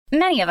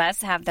Many of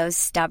us have those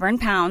stubborn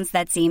pounds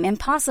that seem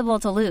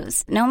impossible to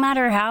lose, no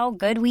matter how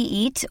good we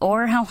eat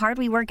or how hard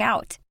we work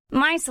out.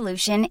 My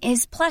solution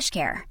is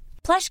PlushCare.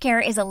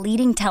 PlushCare is a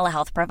leading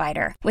telehealth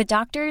provider with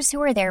doctors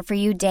who are there for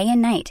you day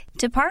and night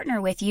to partner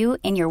with you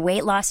in your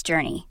weight loss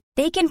journey.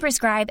 They can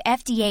prescribe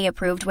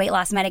FDA-approved weight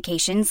loss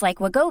medications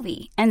like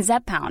Wegovy and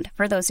Zepbound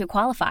for those who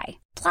qualify.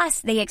 Plus,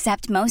 they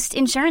accept most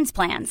insurance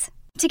plans.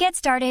 To get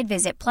started,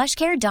 visit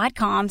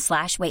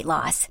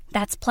plushcare.com/weightloss.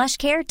 That's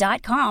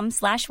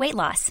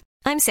plushcare.com/weightloss.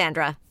 I'm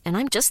Sandra, and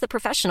I'm just the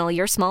professional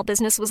your small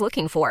business was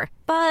looking for.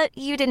 But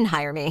you didn't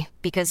hire me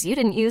because you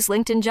didn't use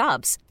LinkedIn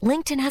Jobs.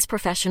 LinkedIn has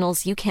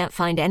professionals you can't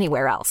find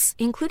anywhere else,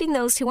 including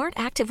those who aren't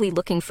actively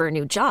looking for a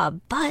new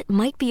job, but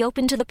might be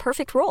open to the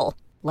perfect role,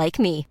 like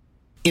me.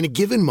 In a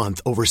given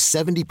month, over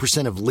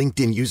 70% of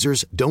LinkedIn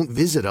users don't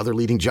visit other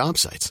leading job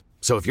sites.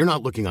 So if you're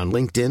not looking on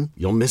LinkedIn,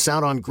 you'll miss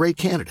out on great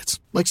candidates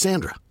like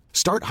Sandra.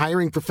 Start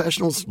hiring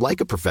professionals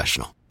like a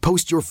professional.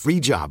 Post your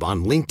free job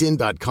on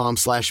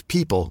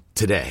linkedin.com/people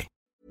today.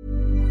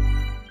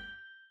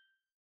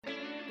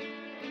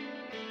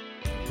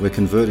 We're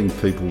converting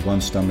people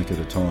one stomach at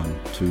a time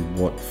to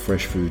what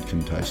fresh food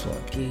can taste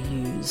like. You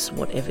use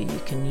whatever you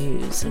can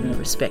use and you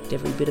respect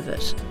every bit of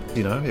it.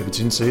 You know, if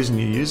it's in season,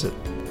 you use it.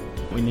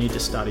 We need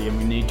to study and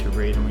we need to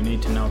read and we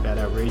need to know about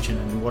our region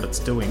and what it's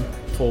doing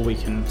before we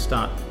can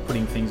start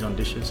putting things on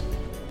dishes.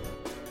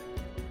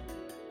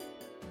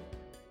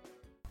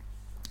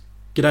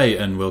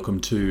 G'day and welcome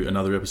to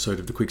another episode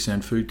of the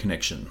Quicksand Food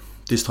Connection.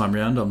 This time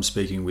round I'm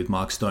speaking with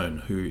Mark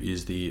Stone, who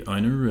is the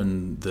owner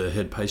and the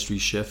head pastry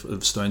chef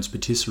of Stone's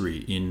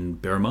Patisserie in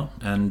Berrima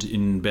and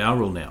in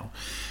Bowral now.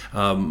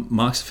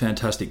 Mark's a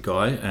fantastic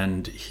guy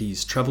and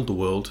he's travelled the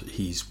world,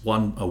 he's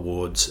won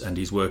awards and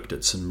he's worked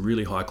at some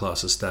really high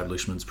class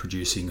establishments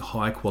producing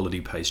high quality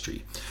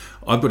pastry.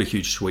 I've got a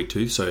huge sweet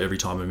tooth, so every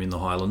time I'm in the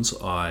Highlands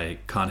I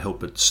can't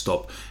help but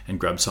stop and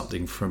grab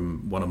something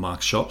from one of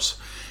Mark's shops.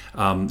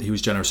 He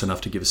was generous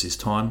enough to give us his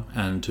time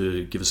and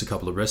to give us a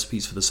couple of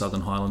recipes for the Southern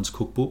Highlands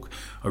Cookbook.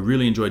 I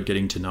really enjoyed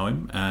getting to know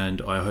him,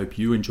 and I hope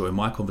you enjoy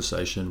my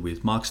conversation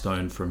with Mark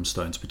Stone from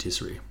Stone's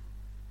Patisserie.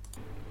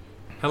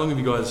 How long have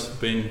you guys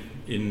been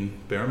in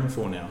Berrima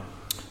for now?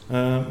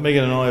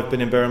 Megan and I have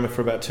been in Berrima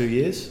for about 2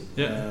 years,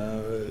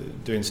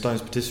 doing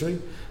Stone's Patisserie.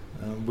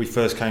 We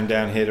first came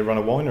down here to run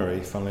a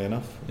winery, funnily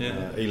enough,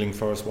 Ealing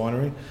Forest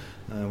Winery.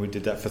 We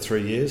did that for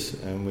 3 years,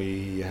 and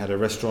we had a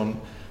restaurant,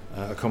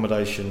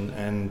 accommodation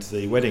and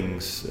the wedding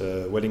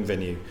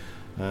venue.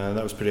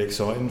 That was pretty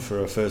exciting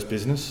for our first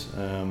business,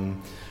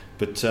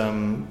 but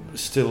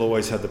still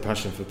always had the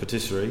passion for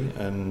patisserie,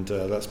 and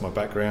that's my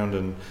background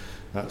and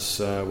that's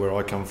where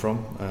I come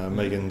from.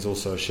 Megan's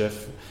also a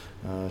chef.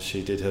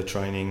 She did her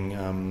training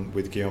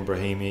with Guillaume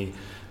Brahimi,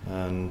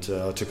 and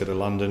I took her to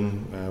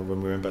London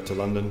when we went back to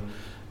London,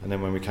 and then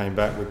when we came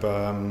back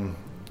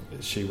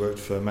she worked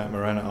for Matt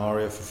Moran at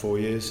Aria for 4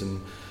 years,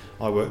 and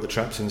I worked the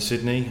traps in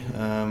Sydney,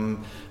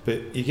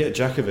 but you get a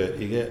jack of it.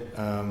 You get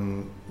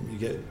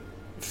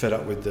fed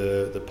up with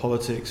the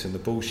politics and the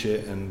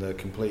bullshit and the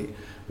complete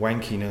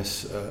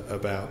wankiness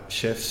about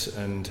chefs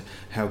and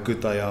how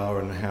good they are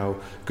and how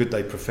good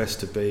they profess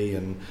to be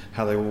and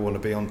how they all want to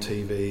be on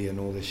TV and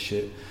all this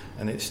shit.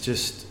 And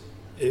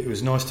it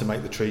was nice to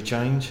make the tree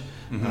change.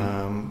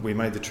 Mm-hmm. We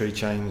made the tree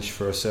change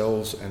for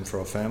ourselves and for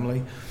our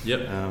family.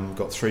 Yep.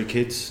 Got 3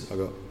 kids. I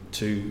got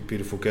 2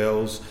 beautiful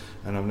girls,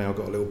 and I've now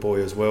got a little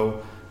boy as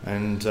well.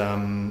 And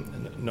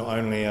not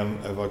only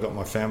have I got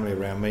my family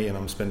around me and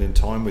I'm spending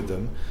time with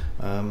them,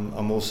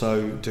 I'm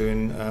also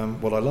doing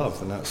what I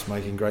love, and that's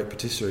making great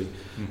patisserie.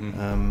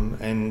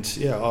 Mm-hmm.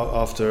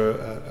 After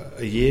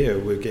a year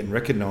we're getting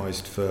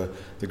recognised for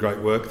the great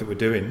work that we're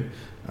doing.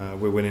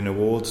 We're winning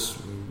awards.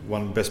 We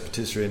won Best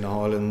Patisserie in the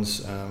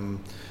Highlands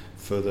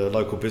for the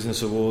local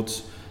business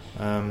awards,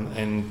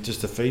 and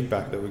just the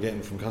feedback that we're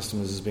getting from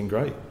customers has been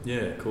great.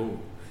 Yeah, cool.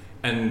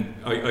 And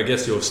I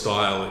guess your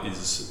style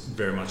is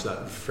very much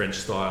that French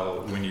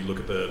style when you look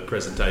at the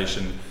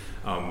presentation,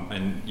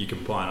 and you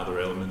combine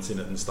other elements in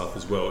it and stuff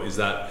as well.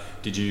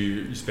 Did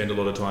you spend a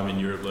lot of time in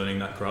Europe learning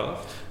that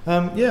craft?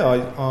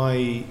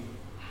 I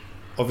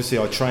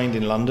trained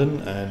in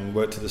London and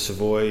worked at the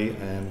Savoy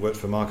and worked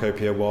for Marco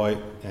Pierre White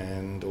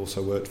and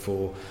also worked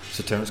for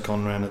Sir Terence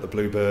Conran at the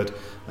Bluebird.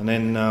 And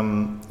then,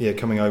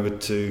 coming over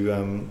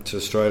to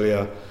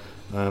Australia,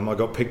 I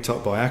got picked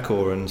up by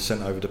Accor and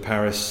sent over to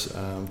Paris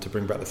to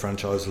bring back the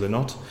franchise Le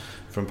Not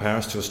from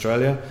Paris to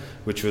Australia,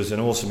 which was an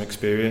awesome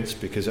experience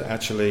because it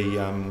actually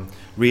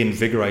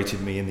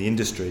reinvigorated me in the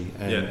industry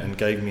and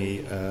gave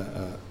me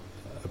a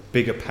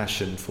bigger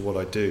passion for what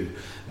I do,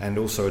 and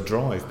also a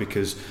drive,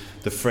 because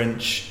the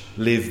French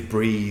live,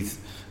 breathe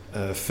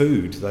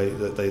food.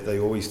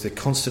 They're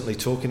constantly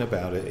talking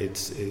about it.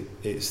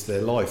 It's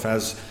their life.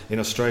 As in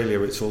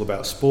Australia, it's all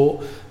about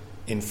sport.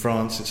 In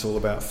France, it's all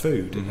about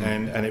food, mm-hmm.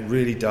 and it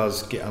really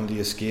does get under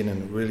your skin,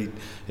 and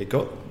it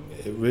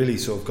it really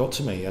sort of got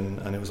to me,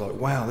 and it was like,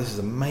 wow, this is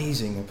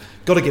amazing.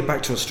 I've got to get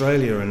back to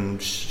Australia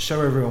and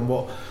show everyone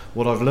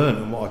what I've learned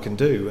and what I can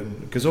do.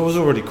 And because I was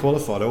already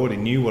qualified, I already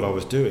knew what I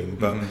was doing,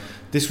 but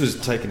this was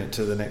taking it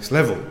to the next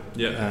level.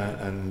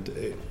 And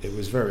it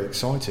was very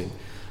exciting.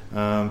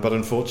 But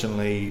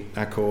unfortunately,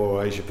 Accor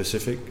or Asia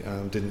Pacific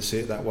didn't see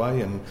it that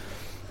way, and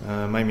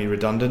made me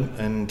redundant,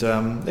 and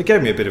it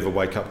gave me a bit of a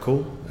wake-up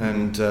call.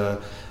 And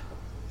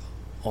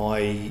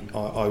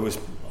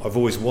I've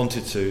always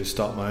wanted to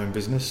start my own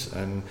business,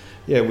 and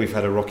we've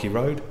had a rocky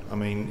road. I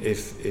mean,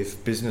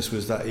 if business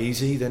was that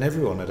easy, then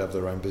everyone would have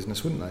their own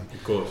business, wouldn't they?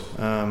 Of course.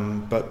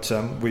 But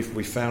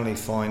we finally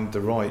find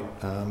the right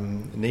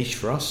niche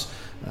for us,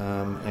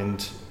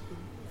 and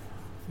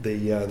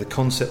the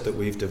concept that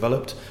we've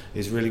developed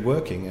is really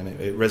working, and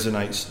it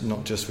resonates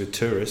not just with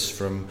tourists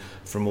from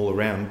all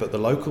around, but the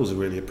locals are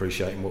really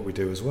appreciating what we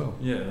do as well.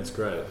 Yeah, that's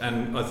great.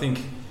 And I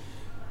think,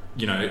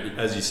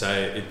 as you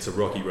say, it's a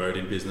rocky road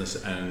in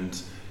business,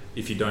 and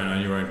if you don't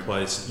own your own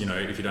place,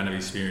 if you don't have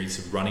experience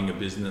of running a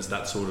business,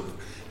 that sort of,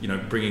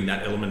 bringing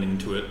that element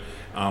into it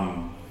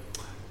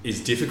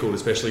is difficult,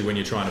 especially when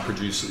you're trying to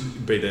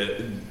be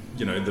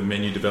the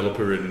menu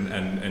developer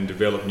and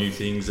develop new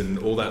things and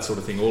all that sort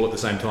of thing, all at the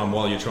same time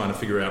while you're trying to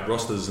figure out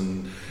rosters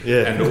and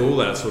all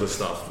that sort of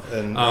stuff.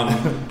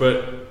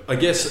 But I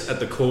guess at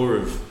the core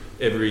of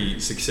every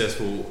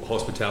successful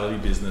hospitality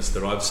business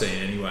that I've seen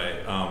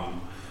anyway,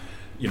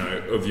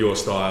 of your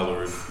style,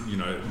 or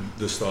of,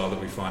 the style that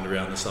we find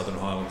around the Southern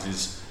Highlands,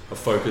 is a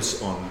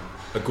focus on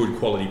a good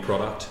quality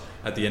product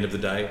at the end of the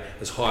day,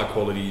 as high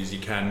quality as you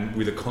can,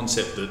 with a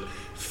concept that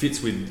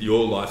fits with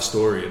your life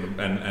story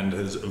and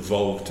has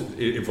evolved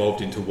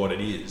into what it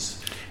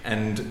is,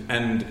 and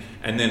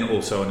then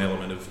also an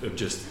element of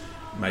just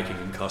making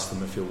the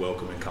customer feel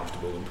welcome and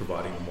comfortable and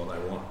providing them what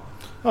they want.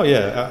 Oh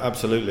yeah,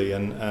 absolutely.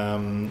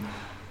 And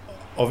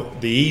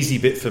the easy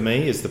bit for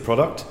me is the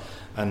product,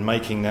 and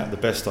making that the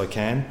best I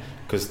can,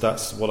 because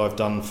that's what I've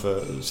done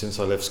since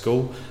I left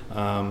school.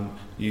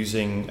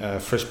 Using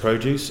fresh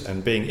produce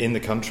and being in the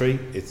country,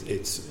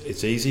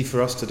 it's easy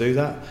for us to do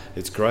that.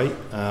 It's great.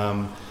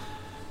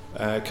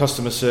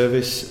 Customer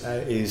service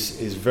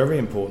is very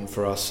important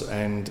for us,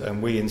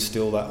 and we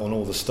instill that on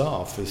all the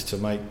staff, is to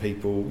make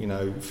people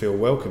feel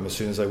welcome as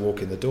soon as they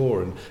walk in the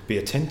door and be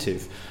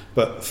attentive.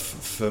 But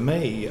for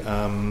me,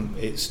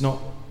 it's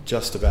not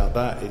just about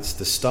that. It's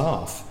the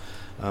staff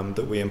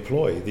that we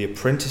employ, the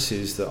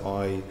apprentices that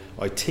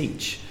I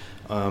teach.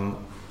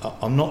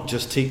 I'm not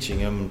just teaching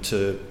them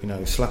to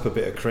slap a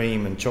bit of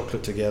cream and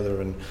chocolate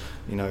together and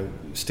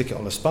stick it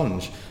on a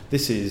sponge.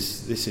 This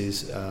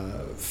is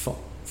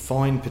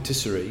fine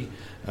patisserie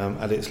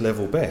at its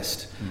level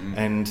best,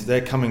 and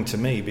they're coming to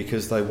me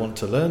because they want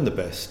to learn the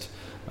best,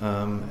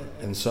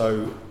 and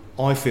so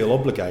I feel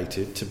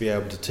obligated to be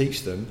able to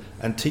teach them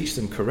and teach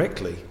them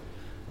correctly.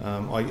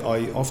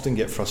 I often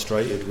get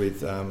frustrated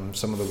with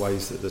some of the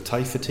ways that the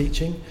TAFE are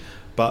teaching,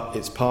 but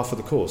it's par for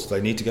the course. They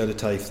need to go to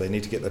TAFE, they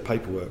need to get their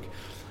paperwork.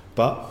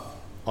 But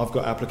I've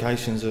got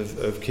applications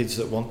of kids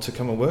that want to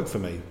come and work for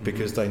me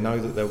because they know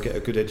that they'll get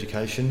a good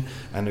education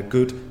and a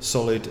good,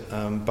 solid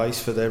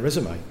base for their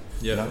resume.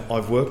 Yeah.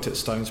 I've worked at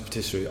Stone's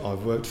Patisserie,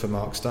 I've worked for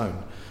Mark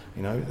Stone,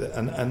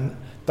 and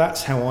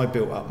that's how I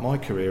built up my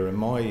career and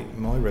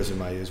my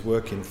resume, is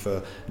working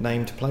for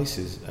named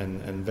places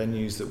and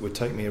venues that would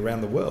take me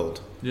around the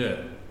world. Yeah,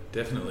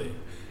 definitely.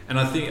 And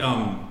I think,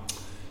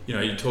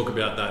 you talk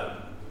about that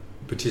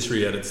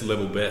patisserie at its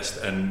level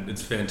best, and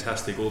it's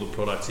fantastic. All the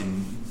products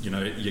in,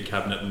 your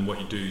cabinet and what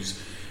you do is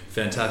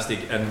fantastic.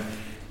 And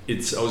I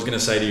was going to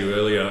say to you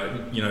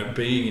earlier,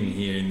 being in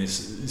here in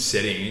this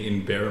setting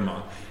in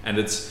Berrima, and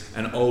it's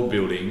an old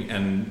building,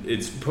 and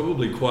it's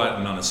probably quite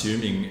an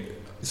unassuming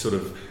sort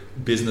of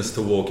business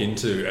to walk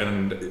into,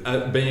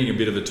 and being a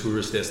bit of a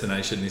tourist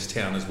destination in this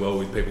town as well,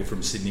 with people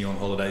from Sydney on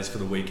holidays for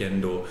the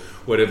weekend or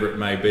whatever it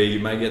may be, you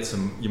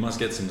must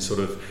get some sort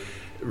of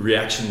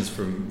reactions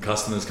from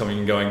customers coming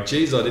and going,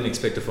 geez, I didn't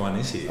expect to find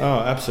this here. Oh,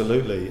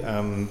 absolutely.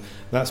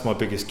 That's my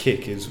biggest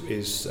kick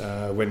is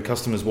when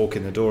customers walk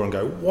in the door and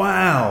go,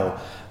 wow,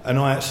 and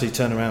I actually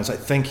turn around and say,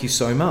 thank you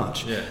so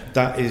much. Yeah.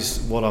 That is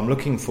what I'm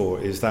looking for,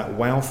 is that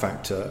wow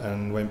factor.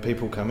 And when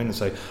people come in and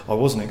say, I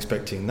wasn't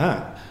expecting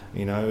that,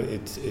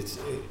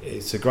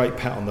 it's a great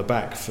pat on the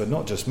back for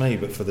not just me,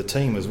 but for the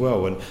team as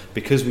well. And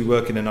because we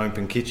work in an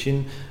open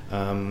kitchen,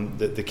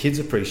 the kids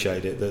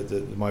appreciate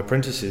it. My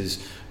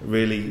apprentices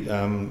really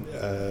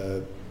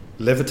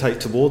levitate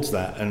towards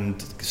that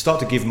and start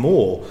to give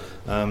more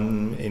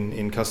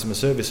in customer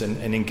service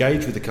and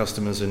engage with the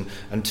customers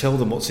and tell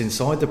them what's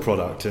inside the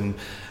product, and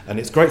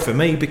it's great for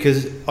me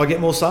because I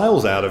get more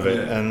sales out of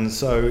it, and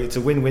so it's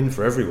a win-win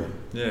for everyone.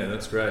 Yeah,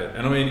 that's great.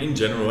 And I mean, in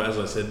general, as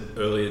I said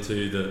earlier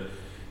too,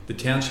 the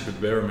township of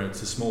Berrima,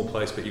 it's a small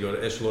place, but you've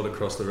got Echelon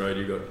across the road,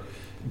 you've got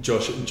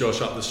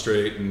Josh up the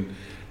street, and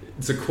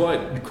it's quite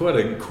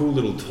a cool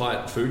little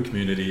tight food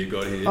community you've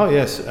got here. Oh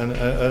yes, and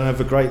of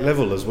a great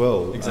level as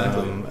well.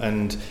 Exactly.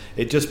 And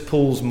it just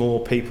pulls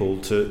more people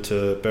to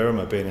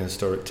Berrima, being a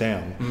historic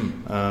town.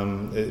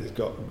 It's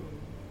got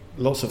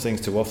lots of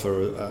things to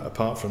offer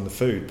apart from the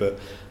food, but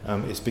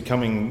it's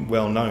becoming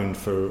well known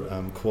for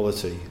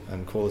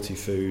quality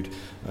food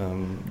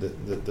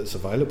that's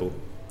available.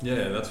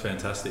 Yeah, that's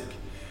fantastic.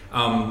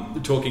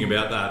 Talking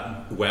about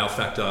that wow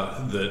factor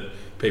that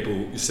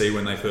people see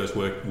when they first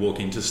walk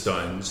into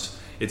Stones,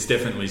 it's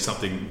definitely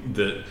something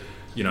that,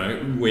 you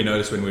know, we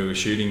noticed when we were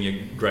shooting your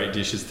great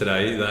dishes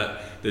today,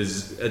 that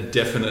there's a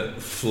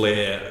definite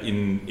flair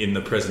in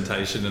the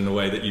presentation and the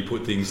way that you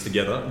put things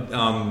together.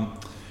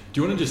 Do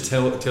you want to just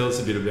tell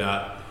us a bit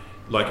about,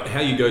 like, how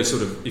you go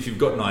sort of, if you've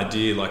got an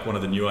idea, like one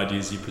of the new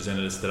ideas you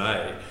presented us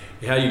today,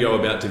 how you go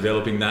about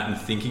developing that and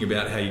thinking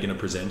about how you're going to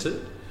present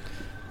it?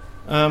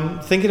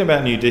 Thinking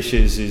about new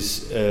dishes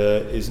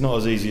is not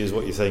as easy as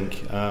what you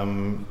think.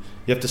 You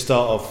have to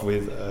start off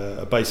with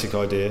a basic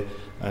idea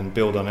and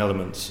build on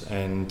elements,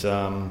 and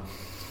a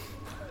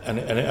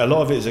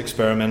lot of it is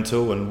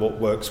experimental and what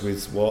works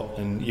with what,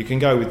 and you can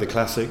go with the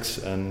classics,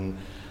 and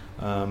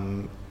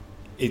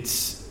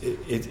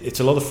it's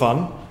a lot of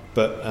fun,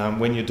 but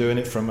when you're doing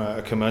it from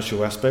a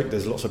commercial aspect,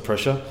 there's lots of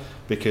pressure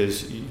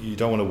because you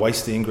don't want to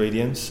waste the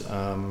ingredients,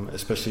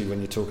 especially when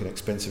you're talking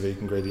expensive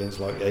ingredients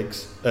like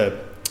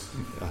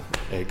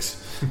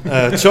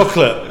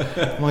chocolate.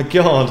 My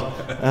God.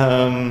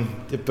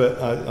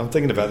 But I'm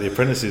thinking about the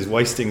apprentices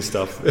wasting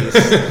stuff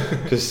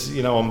because,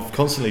 you know, I'm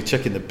constantly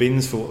checking the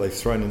bins for what they've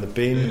thrown in the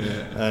bin,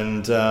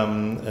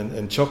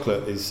 and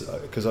chocolate is,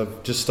 because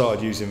I've just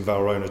started using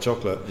Valrhona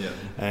chocolate,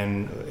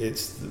 and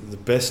it's the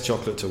best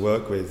chocolate to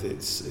work with.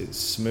 It's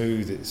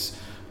smooth, it's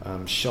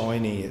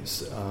shiny,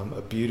 it's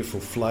a beautiful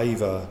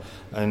flavour,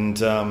 and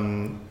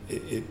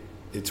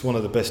it's one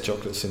of the best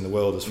chocolates in the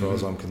world as far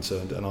as I'm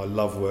concerned, and I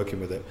love working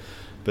with it.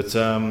 But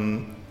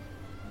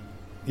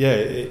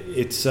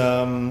it's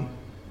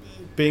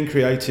being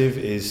creative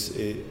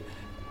is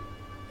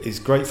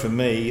great for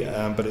me,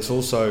 but it's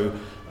also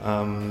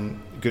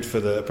good for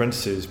the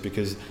apprentices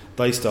because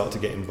they start to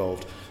get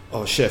involved.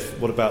 Oh, chef,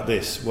 what about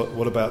this?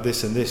 What about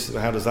this and this?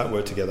 How does that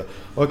work together?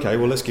 Okay,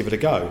 well, let's give it a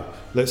go.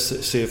 Let's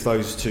see if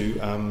those two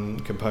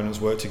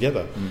components work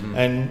together.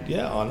 And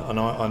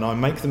I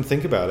make them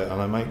think about it,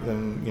 and I make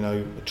them, you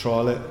know,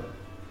 trial it.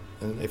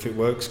 And if it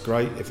works,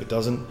 great. If it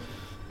doesn't,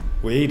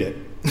 we eat it.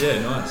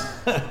 Yeah, nice.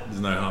 There's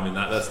no harm in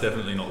that. That's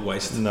definitely not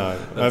waste. No,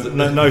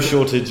 no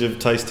shortage of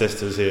taste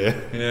testers here.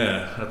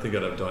 Yeah, I think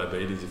I'd have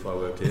diabetes if I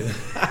worked here.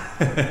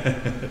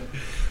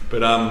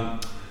 But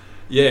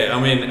yeah, I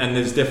mean, and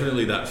there's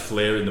definitely that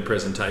flair in the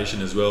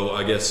presentation as well.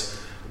 I guess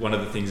one of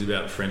the things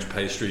about French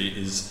pastry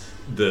is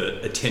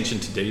the attention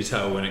to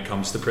detail when it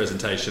comes to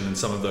presentation, and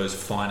some of those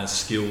finer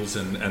skills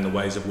and the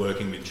ways of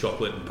working with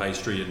chocolate and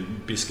pastry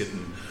and biscuit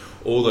and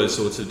all those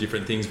sorts of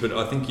different things. But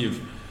I think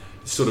you've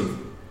sort of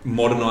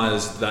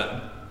modernised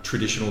that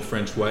traditional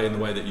French way in the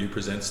way that you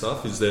present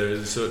stuff. Is there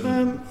a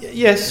certain...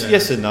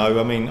 Yes and no.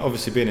 I mean,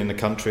 obviously being in the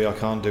country, I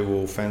can't do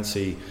all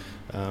fancy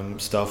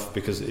stuff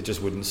because it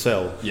just wouldn't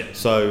sell.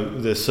 So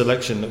the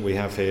selection that we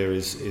have here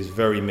is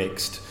very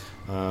mixed,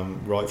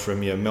 right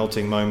from your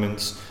melting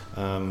moments,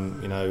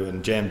 you know,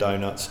 and jam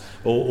donuts,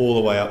 all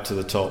the way up to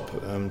the top,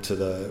 to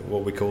the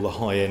what we call the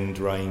high-end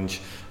range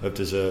of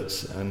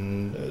desserts.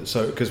 And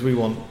so because we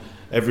want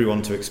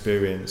everyone to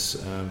experience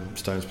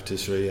Stone's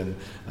Patisserie,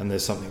 and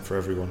there's something for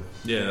everyone.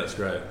 Yeah, that's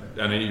great.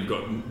 And then you've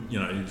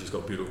just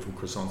got beautiful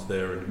croissants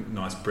there and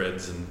nice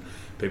breads, and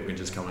people can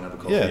just come and have a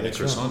coffee and a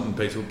croissant, and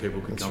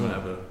people can come and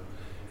have a...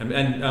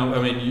 And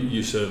I mean,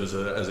 you serve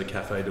as a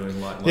cafe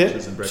doing light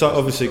lunches and breakfast. So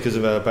obviously, because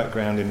of our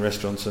background in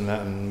restaurants and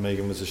that, and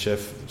Megan was a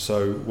chef,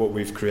 so what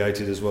we've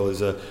created as well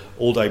is a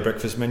all-day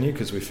breakfast menu,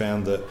 because we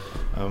found that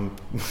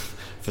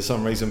for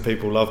some reason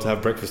people love to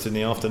have breakfast in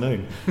the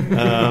afternoon,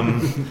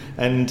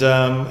 and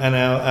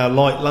our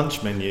light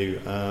lunch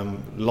menu,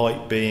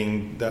 light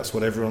being that's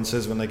what everyone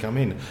says when they come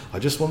in. I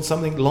just want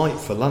something light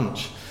for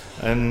lunch.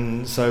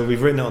 And so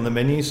we've written it on the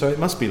menu, so it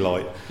must be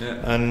light.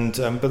 And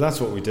but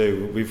that's what we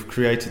do. We've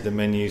created the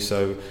menu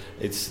so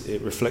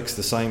it reflects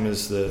the same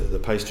as the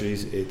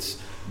pastries.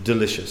 It's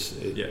delicious.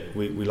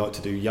 We like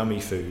to do yummy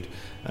food,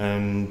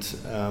 and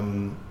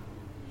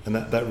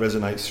that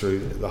resonates through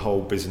the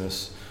whole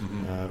business,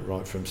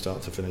 right from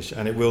start to finish.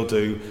 And it will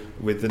do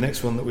with the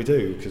next one that we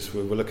do, because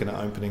we're looking at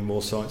opening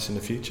more sites in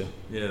the future.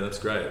 Yeah, that's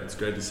great. It's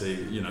great to see.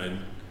 You know,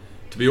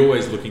 to be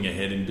always looking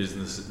ahead in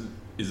business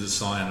is a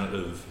sign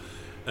of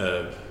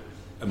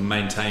a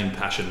maintained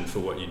passion for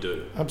what you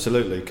do.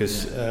 Absolutely,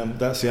 because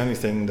that's the only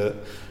thing that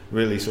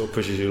really sort of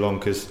pushes you along,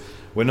 because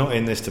we're not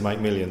in this to make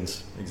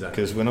millions. Exactly.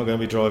 Because we're not going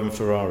to be driving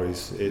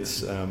Ferraris.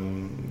 It's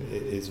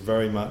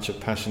very much a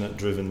passionate,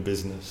 driven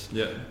business.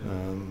 Yeah.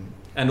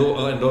 And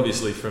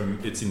obviously from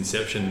its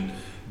inception,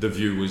 the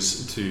view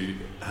was to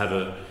have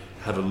a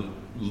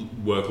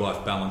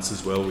work-life balance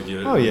as well with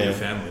your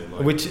family.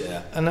 Which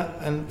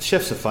and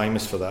chefs are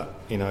famous for that.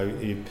 You know,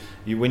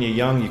 you when you're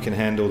young, you can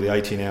handle the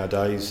 18-hour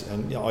days,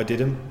 and I did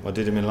them. I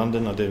did them in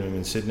London. I did them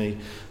in Sydney.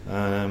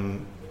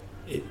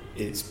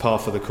 It's par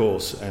for the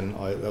course, and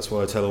that's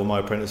why I tell all my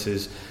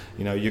apprentices,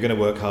 you know, you're going to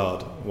work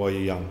hard while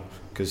you're young,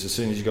 because as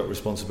soon as you've got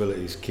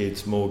responsibilities,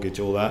 kids, mortgage,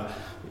 all that,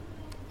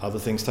 other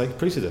things take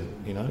precedent.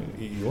 You know,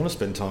 you want to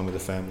spend time with the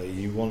family.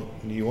 You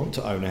want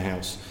to own a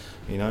house.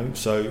 You know,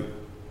 so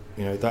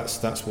you know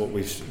that's what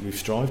we've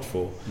strived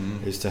for,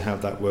 is to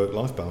have that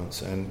work-life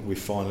balance, and we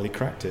finally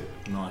cracked it.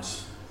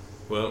 Nice.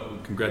 Well,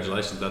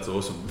 congratulations. That's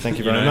awesome. Thank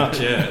you very much.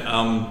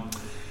 Yeah.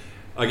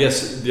 I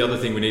guess the other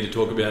thing we need to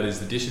talk about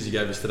is the dishes you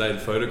gave us today, the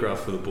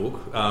photograph for the book.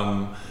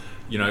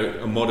 You know,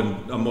 a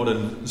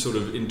modern sort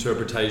of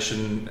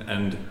interpretation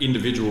and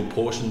individual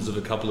portions of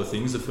a couple of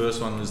things. The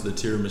first one was the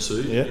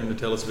tiramisu. Yeah. You want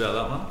to tell us about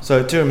that one?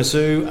 So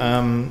tiramisu,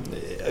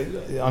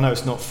 I know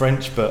it's not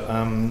French, but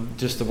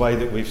just the way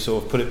that we've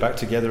sort of put it back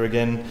together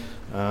again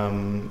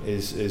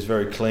is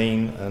very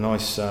clean. A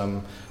nice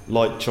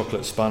light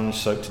chocolate sponge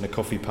soaked in a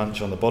coffee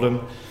punch on the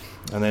bottom,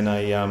 and then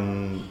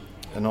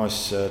a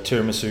nice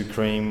tiramisu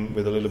cream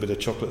with a little bit of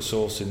chocolate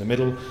sauce in the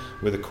middle,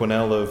 with a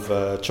quenelle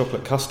of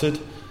chocolate custard,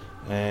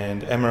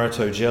 and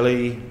amaretto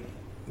jelly,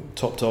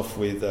 topped off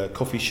with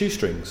coffee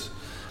shoestrings.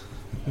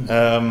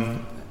 So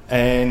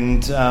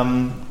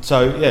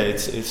yeah,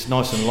 it's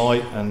nice and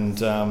light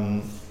and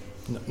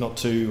not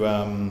too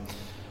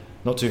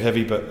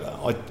heavy,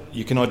 but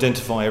you can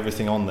identify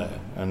everything on there,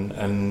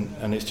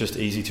 and it's just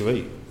easy to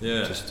eat.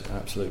 Yeah, just an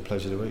absolute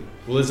pleasure to eat.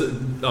 Well, there's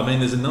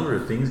a number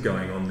of things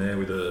going on there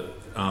with a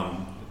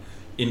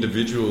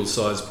individual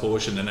size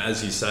portion, and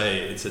as you say,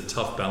 it's a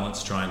tough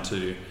balance trying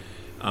to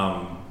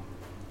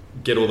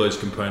get all those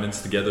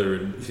components together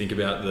and think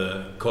about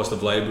the cost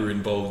of labour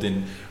involved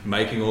in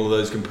making all of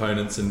those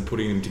components and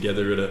putting them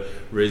together at a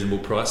reasonable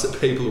price that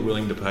people are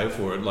willing to pay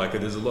for it. Like,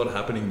 there's a lot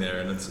happening there,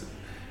 and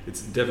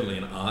it's definitely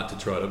an art to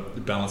try to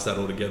balance that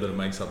all together to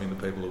make something that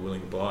people are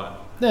willing to buy.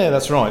 Yeah,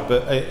 that's right.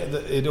 But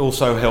it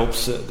also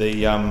helps that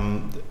the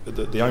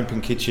open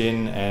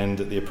kitchen and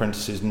that the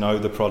apprentices know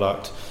the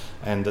product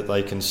and that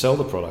they can sell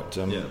the product.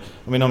 I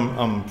mean,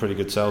 I'm a pretty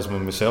good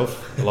salesman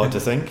myself, I like to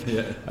think.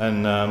 Yeah.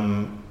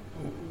 And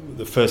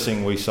the first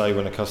thing we say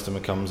when a customer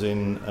comes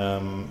in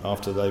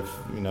after they've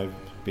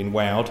been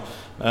wowed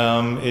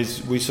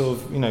is we sort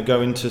of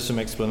go into some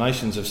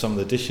explanations of some of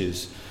the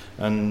dishes.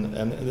 And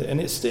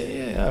it's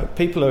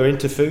people are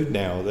into food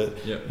now.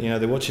 That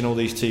they're watching all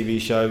these TV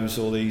shows,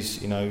 all these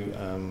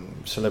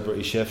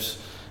celebrity chefs.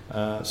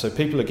 So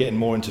people are getting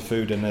more into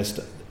food, and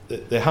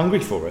they're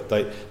hungry for it.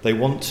 They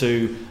want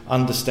to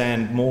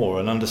understand more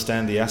and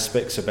understand the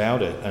aspects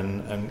about it.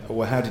 And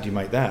well, how did you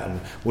make that?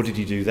 And what did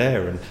you do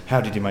there? And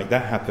how did you make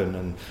that happen?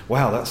 And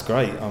wow, that's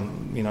great.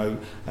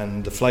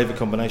 And the flavour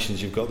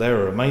combinations you've got there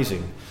are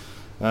amazing.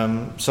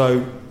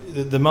 So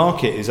the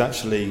market is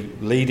actually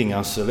leading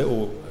us a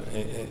little.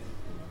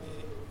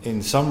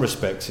 In some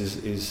respects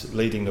is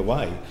leading the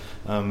way,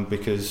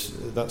 because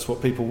that's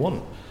what people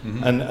want.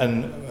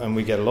 And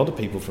we get a lot of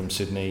people from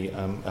Sydney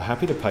are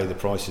happy to pay the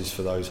prices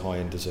for those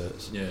high-end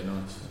desserts. Yeah,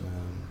 nice.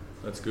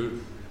 That's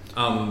good.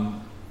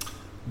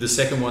 The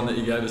second one that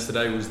you gave us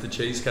today was the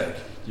cheesecake.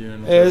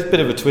 It's a bit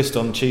of a twist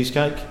on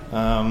cheesecake.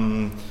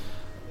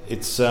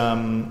 It's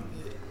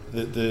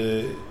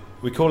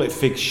we call it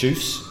fig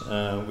chouse,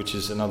 which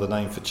is another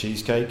name for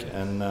cheesecake,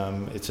 and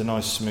it's a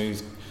nice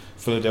smooth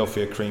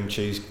Philadelphia cream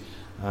cheese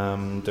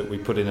that we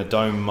put in a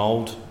dome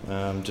mould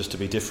just to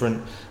be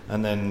different,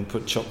 and then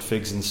put chopped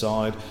figs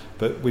inside.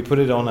 But we put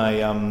it on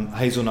a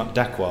hazelnut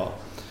dacquoise,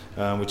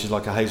 which is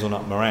like a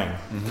hazelnut meringue,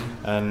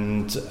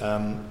 and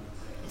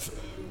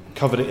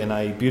covered it in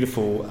a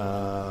beautiful,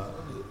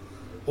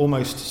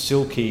 almost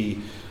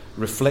silky,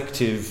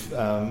 reflective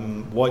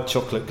white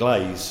chocolate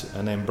glaze,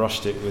 and then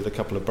brushed it with a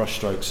couple of brush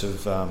strokes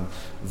of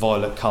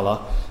violet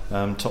colour,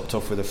 topped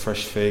off with a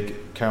fresh fig,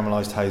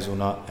 caramelised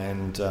hazelnut,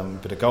 and a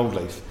bit of gold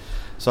leaf.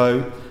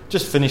 So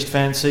just finished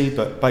fancy,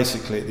 but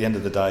basically at the end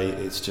of the day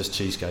it's just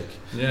cheesecake.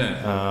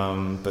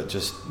 But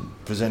just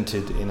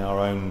presented in our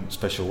own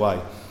special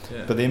way.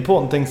 But the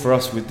important thing for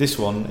us with this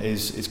one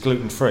is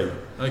gluten-free.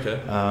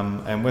 Okay.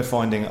 And we're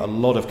finding a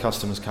lot of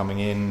customers coming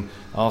in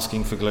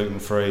asking for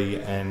gluten-free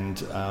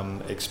and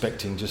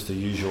expecting just the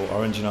usual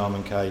orange and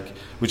almond cake,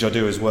 which I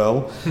do as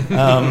well.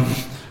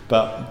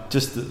 But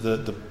just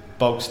the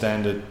bulk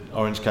standard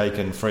orange cake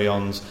and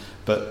friands.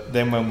 But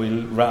then when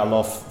we rattle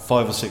off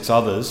 5 or 6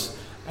 others,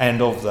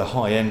 and of the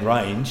high-end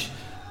range,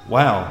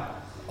 wow,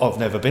 I've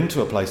never been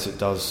to a place that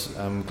does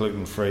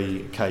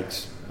gluten-free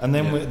cakes. And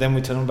then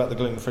we tell them about the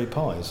gluten-free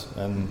pies,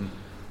 and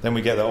then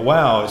we get that,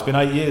 wow, it's been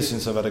 8 years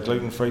since I've had a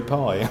gluten-free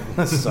pie.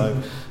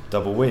 So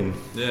double win.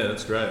 Yeah,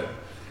 that's great.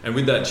 And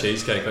with that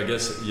cheesecake, I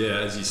guess,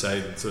 as you say,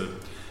 it's a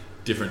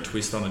different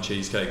twist on a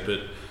cheesecake,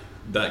 but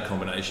that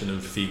combination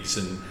of figs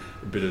and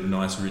a bit of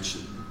nice rich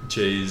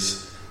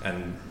cheese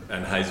and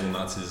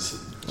hazelnuts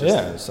is just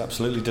it's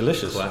absolutely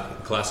delicious.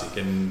 Classic,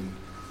 and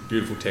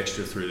beautiful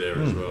texture through there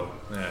as well.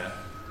 Yeah,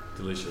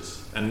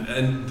 delicious. And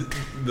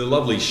the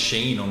lovely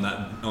sheen on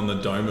the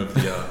dome of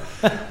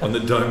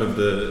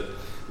the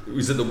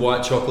was it the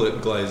white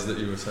chocolate glaze that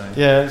you were saying?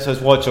 Yeah, so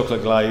it's white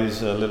chocolate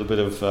glaze, a little bit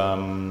of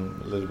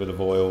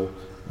oil,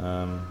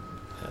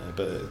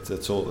 but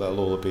that'll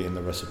all be in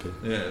the recipe.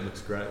 Yeah, it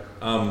looks great.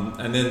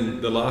 And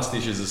then the last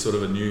dish is a sort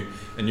of a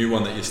new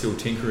one that you're still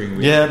tinkering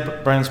with.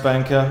 Yeah, brand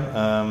spanker.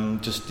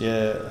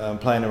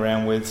 Playing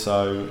around with.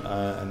 So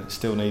and it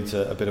still needs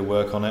a bit of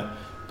work on it.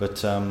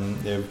 But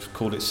we've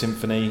called it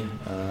Symphony,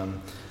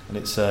 and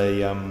it's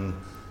I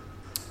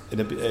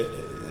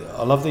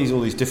love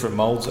all these different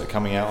moulds that are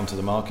coming out onto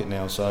the market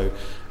now. So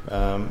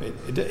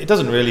it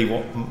doesn't really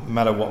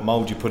matter what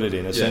mould you put it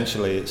in.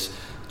 Essentially, it's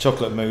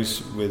chocolate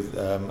mousse with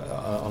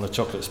on a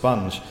chocolate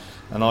sponge,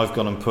 and I've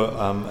gone and put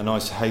a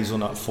nice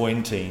hazelnut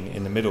fondant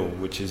in the middle,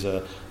 which is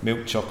a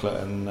milk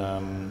chocolate and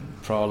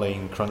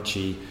praline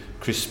crunchy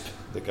crisp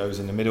that goes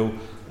in the middle,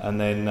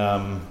 and then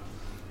on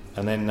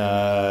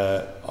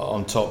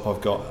top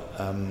I've got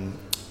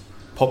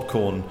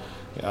popcorn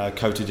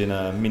coated in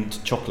a mint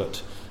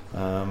chocolate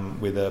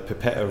with a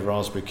pipette of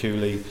raspberry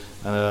coulis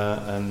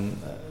and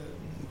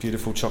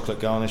beautiful chocolate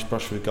garnish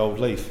brushed with gold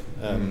leaf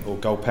or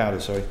gold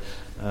powder, sorry.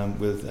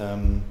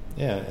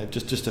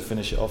 Just to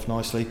finish it off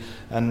nicely,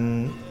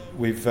 and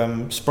we've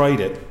sprayed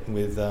it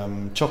with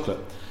chocolate.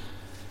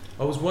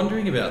 I was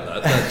wondering about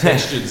that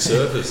textured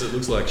surface. It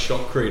looks like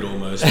shotcrete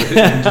almost, but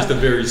in just a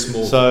very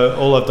small. So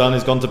all I've done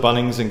is gone to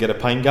Bunnings and get a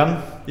paint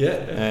gun,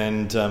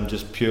 and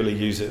just purely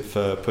use it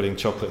for putting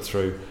chocolate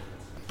through.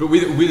 But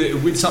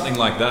with something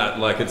like that,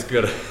 like it's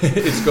got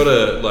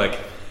a like,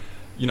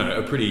 you know,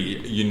 a pretty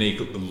unique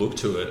look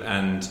to it,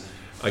 and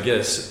I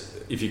guess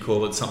if you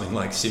call it something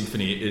like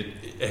Symphony,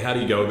 how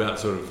do you go about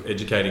sort of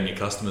educating your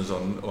customers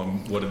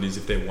on what it is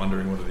if they're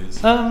wondering what it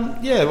is?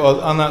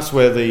 And that's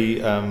where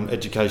the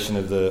education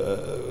of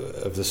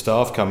the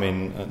staff come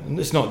in. And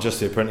it's not just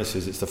the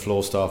apprentices; it's the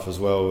floor staff as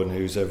well, and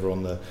who's ever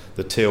on the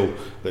till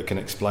that can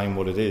explain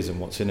what it is and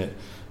what's in it.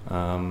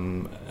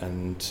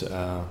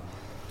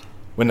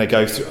 When they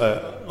go through,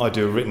 I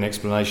do a written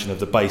explanation of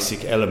the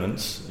basic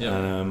elements,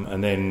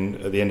 and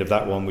then at the end of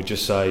that one, we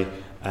just say,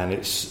 and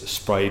it's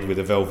sprayed with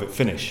a velvet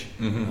finish,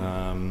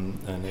 and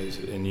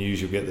you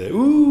usually get the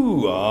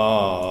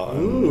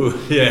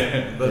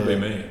that'd be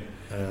me.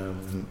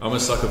 I'm a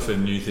sucker for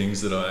new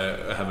things that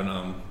I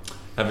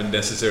haven't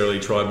necessarily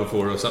tried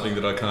before, or something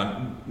that I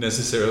can't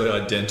necessarily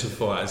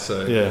identify.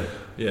 So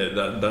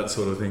that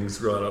sort of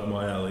thing's right up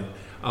my alley.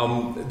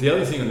 The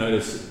other thing I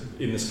noticed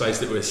in the space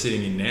that we're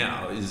sitting in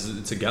now is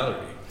it's a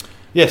gallery.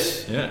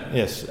 Yes. Yeah.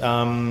 Yes.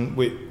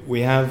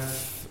 We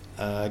have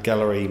a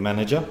gallery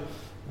manager,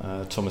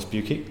 Thomas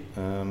Bukic.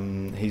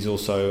 He's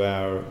also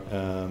our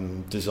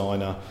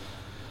designer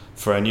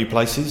for our new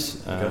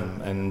places,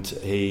 and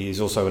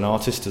he's also an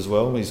artist as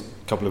well. He's a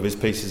couple of his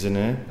pieces in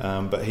there,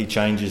 but he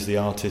changes the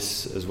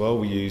artists as well.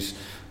 We use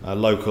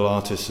local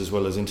artists as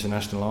well as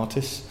international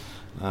artists.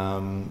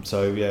 Throughout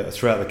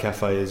the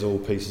cafe is all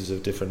pieces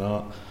of different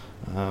art,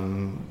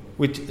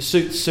 which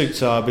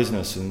suits our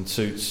business and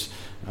suits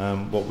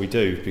what we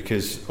do,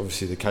 because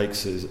obviously the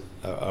cakes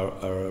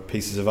are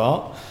pieces of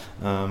art,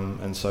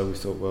 and so we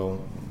thought,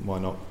 well, why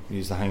not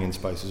use the hanging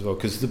space as well,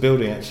 because the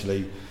building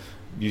actually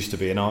used to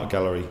be an art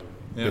gallery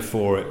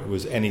before it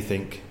was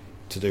anything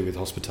to do with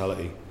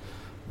hospitality,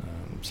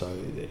 so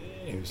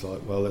it was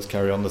like, well, let's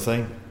carry on the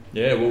theme.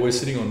 Yeah, well, we're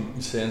sitting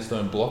on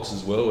sandstone blocks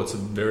as well. It's a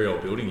very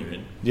old building you're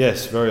in.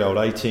 Yes, very old,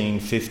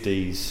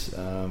 1850s.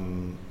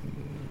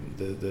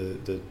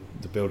 The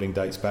building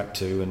dates back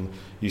to, and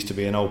used to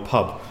be an old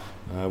pub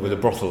with a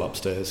brothel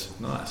upstairs.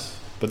 Nice.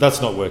 But that's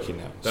not working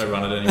now. Don't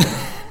run it anymore.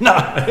 No.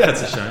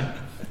 That's a shame.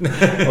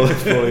 Well,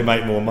 let's probably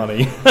make more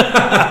money.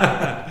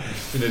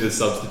 We need to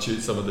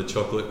substitute some of the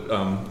chocolate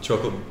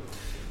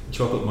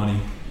money.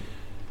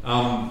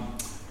 Well,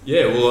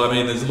 I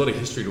mean, there's a lot of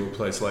history to a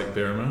place like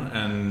Berrima,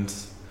 and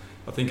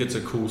I think it's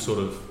a cool sort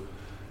of,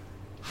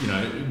 you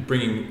know,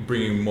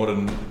 bringing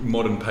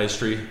modern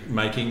pastry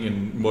making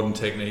and modern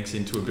techniques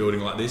into a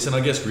building like this. And I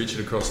guess Richard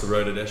across the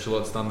road at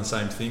Echelot's done the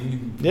same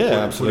thing.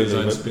 Absolutely. Put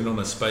his own spin on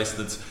a space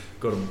that's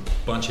got a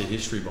bunch of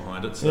history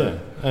behind it. So. Yeah,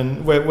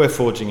 and we're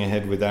forging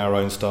ahead with our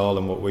own style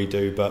and what we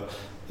do, but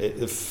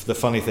the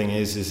funny thing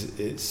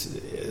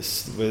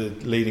is we're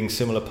leading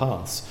similar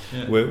paths.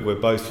 Yeah. We're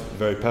both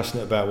very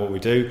passionate about what we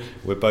do.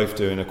 We're both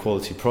doing a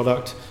quality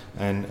product,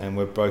 and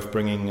we're both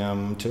bringing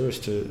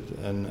tourists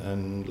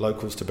and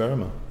locals to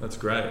Berrima. That's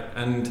great.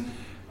 And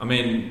I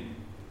mean,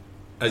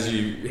 as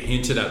you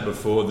hinted at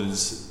before,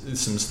 there's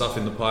some stuff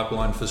in the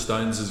pipeline for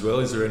Stones as well.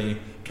 Is there any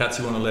cats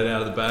you want to let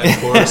out of the bag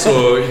for us?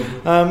 Or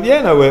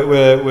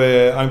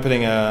we're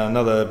opening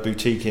another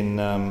boutique in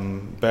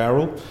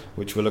Bowral,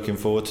 which we're looking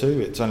forward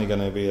to. It's only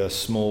going to be a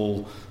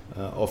small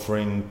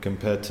offering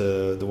compared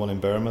to the one in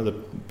Berrima. The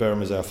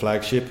Berrima is our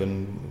flagship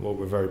and what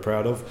we're very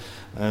proud of.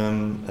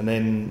 And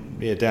then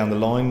down the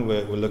line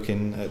we're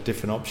looking at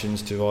different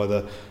options to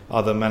either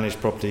other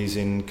managed properties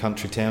in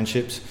country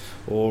townships,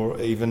 or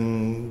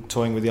even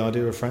toying with the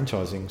idea of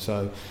franchising.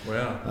 So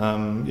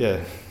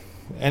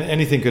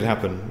anything could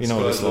happen. You know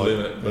what it's like.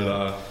 Limit,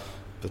 but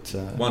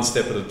one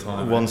step at a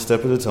time. One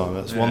step at a time.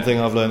 That's one thing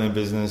I've learned in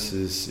business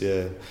is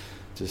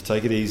just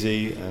take it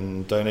easy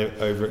and don't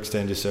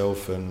overextend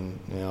yourself. And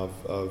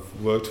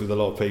I've worked with a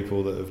lot of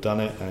people that have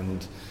done it,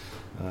 and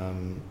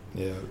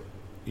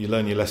you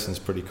learn your lessons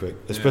pretty quick,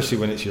 especially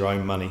when it's your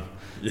own money.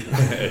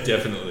 Yeah,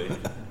 definitely.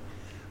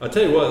 I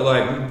tell you what,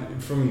 like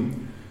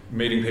from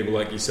meeting people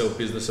like yourself,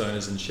 business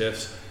owners and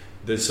chefs,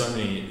 there's so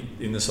many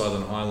in the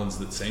Southern Highlands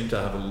that seem to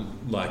have a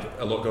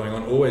lot going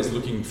on, always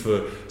looking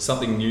for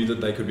something new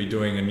that they could be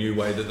doing, a new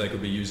way that they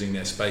could be using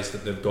their space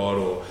that they've got,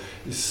 or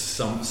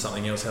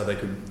something else, how they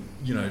could,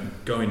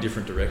 go in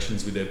different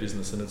directions with their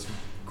business, and it's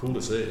cool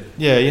to see.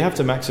 Yeah, you have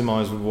to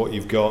maximise what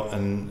you've got,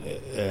 and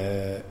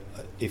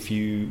if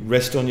you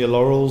rest on your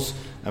laurels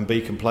and be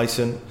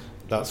complacent,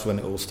 that's when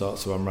it all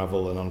starts to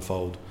unravel and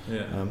unfold.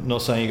 Yeah.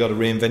 Not saying you've got to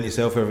reinvent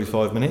yourself every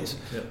 5 minutes,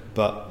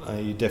 but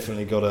you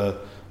definitely got to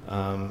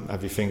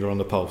have your finger on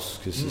the pulse,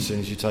 because as soon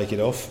as you take it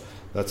off,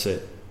 that's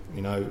it.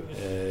 I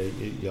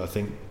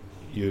think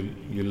you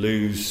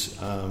lose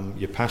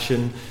your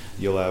passion.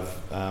 You'll have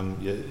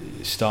your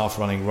staff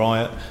running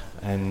riot,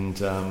 and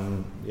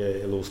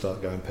it'll all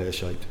start going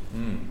pear-shaped.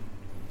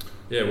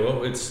 Yeah,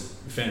 well, it's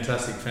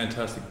fantastic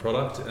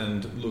product,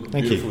 and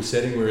Thank beautiful you.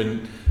 setting. We're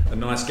in a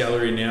nice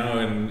gallery now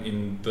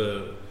in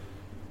the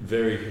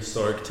very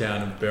historic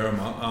town of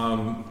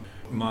Berrima.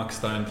 Mark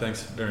Stone,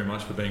 thanks very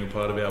much for being a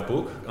part of our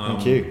book.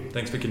 Thank you.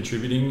 Thanks for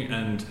contributing,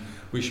 and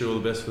wish you all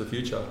the best for the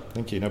future.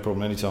 Thank you, no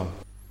problem, anytime.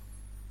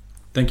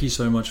 Thank you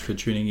so much for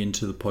tuning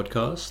into the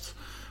podcast.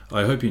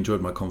 I hope you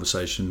enjoyed my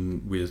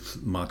conversation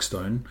with Mark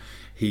Stone.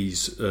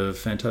 He's a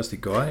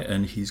fantastic guy,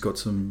 and he's got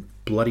some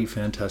bloody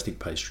fantastic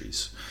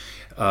pastries.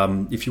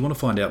 If you want to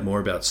find out more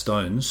about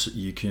Stones,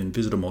 you can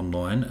visit them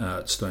online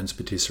at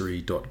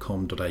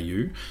stonespatisserie.com.au.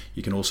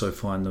 You can also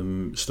find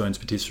them, Stones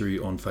Patisserie,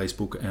 on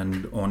Facebook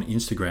and on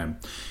Instagram.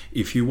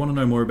 If you want to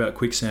know more about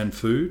Quicksand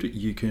Food,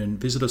 you can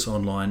visit us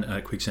online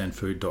at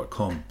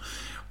quicksandfood.com.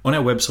 On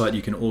our website,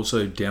 you can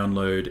also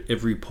download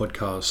every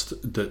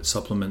podcast that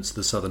supplements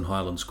the Southern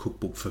Highlands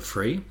Cookbook for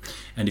free.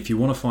 And if you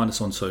want to find us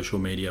on social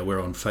media,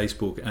 we're on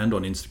Facebook and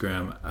on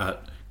Instagram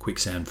at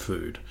Quicksand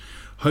Food.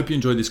 Hope you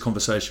enjoyed this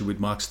conversation with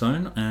Mark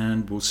Stone,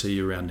 and we'll see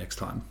you around next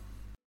time.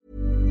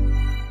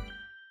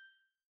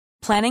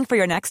 Planning for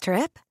your next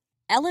trip?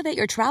 Elevate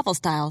your travel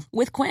style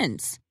with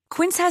Quince.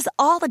 Quince has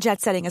all the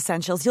jet-setting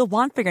essentials you'll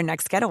want for your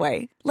next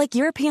getaway, like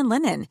European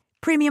linen,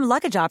 premium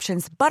luggage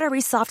options,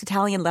 buttery soft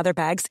Italian leather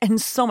bags, and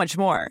so much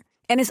more.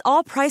 And is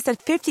all priced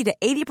at 50 to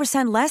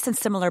 80% less than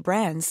similar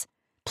brands.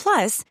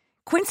 Plus,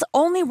 Quince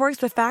only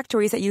works with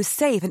factories that use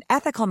safe and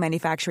ethical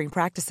manufacturing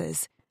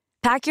practices.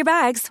 Pack your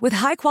bags with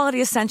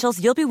high-quality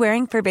essentials you'll be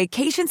wearing for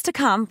vacations to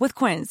come with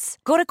Quince.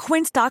 Go to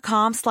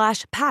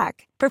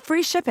quince.com/pack for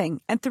free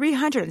shipping and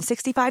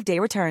 365-day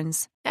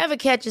returns. Ever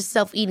catch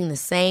yourself eating the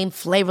same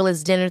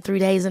flavorless dinner 3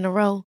 days in a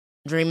row?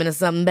 Dreaming of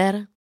something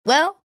better?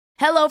 Well,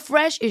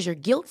 HelloFresh is your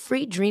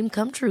guilt-free dream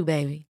come true,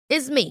 baby.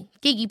 It's me,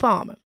 Keke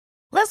Palmer.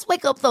 Let's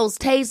wake up those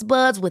taste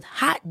buds with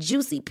hot,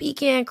 juicy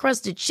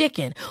pecan-crusted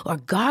chicken or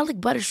garlic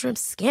butter shrimp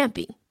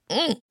scampi.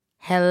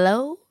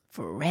 Hello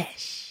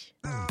Fresh.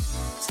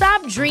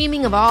 Stop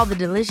dreaming of all the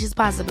delicious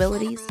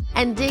possibilities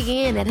and dig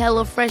in at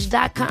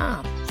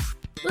HelloFresh.com.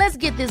 Let's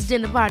get this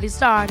dinner party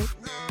started.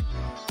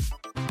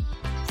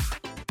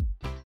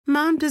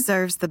 Mom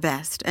deserves the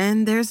best,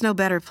 and there's no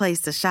better place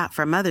to shop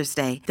for Mother's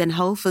Day than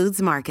Whole Foods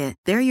Market.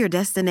 They're your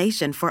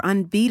destination for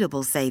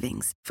unbeatable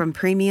savings, from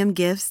premium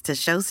gifts to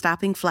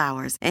show-stopping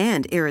flowers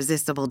and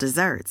irresistible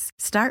desserts.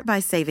 Start by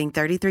saving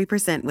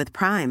 33% with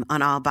Prime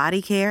on all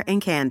body care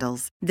and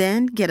candles.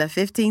 Then get a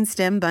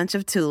 15-stem bunch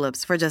of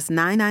tulips for just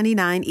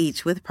 $9.99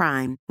 each with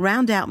Prime.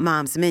 Round out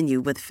Mom's menu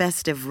with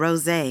festive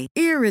rosé,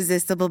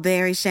 irresistible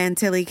berry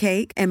chantilly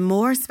cake, and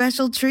more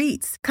special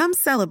treats. Come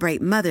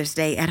celebrate Mother's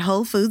Day at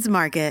Whole Foods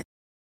Market.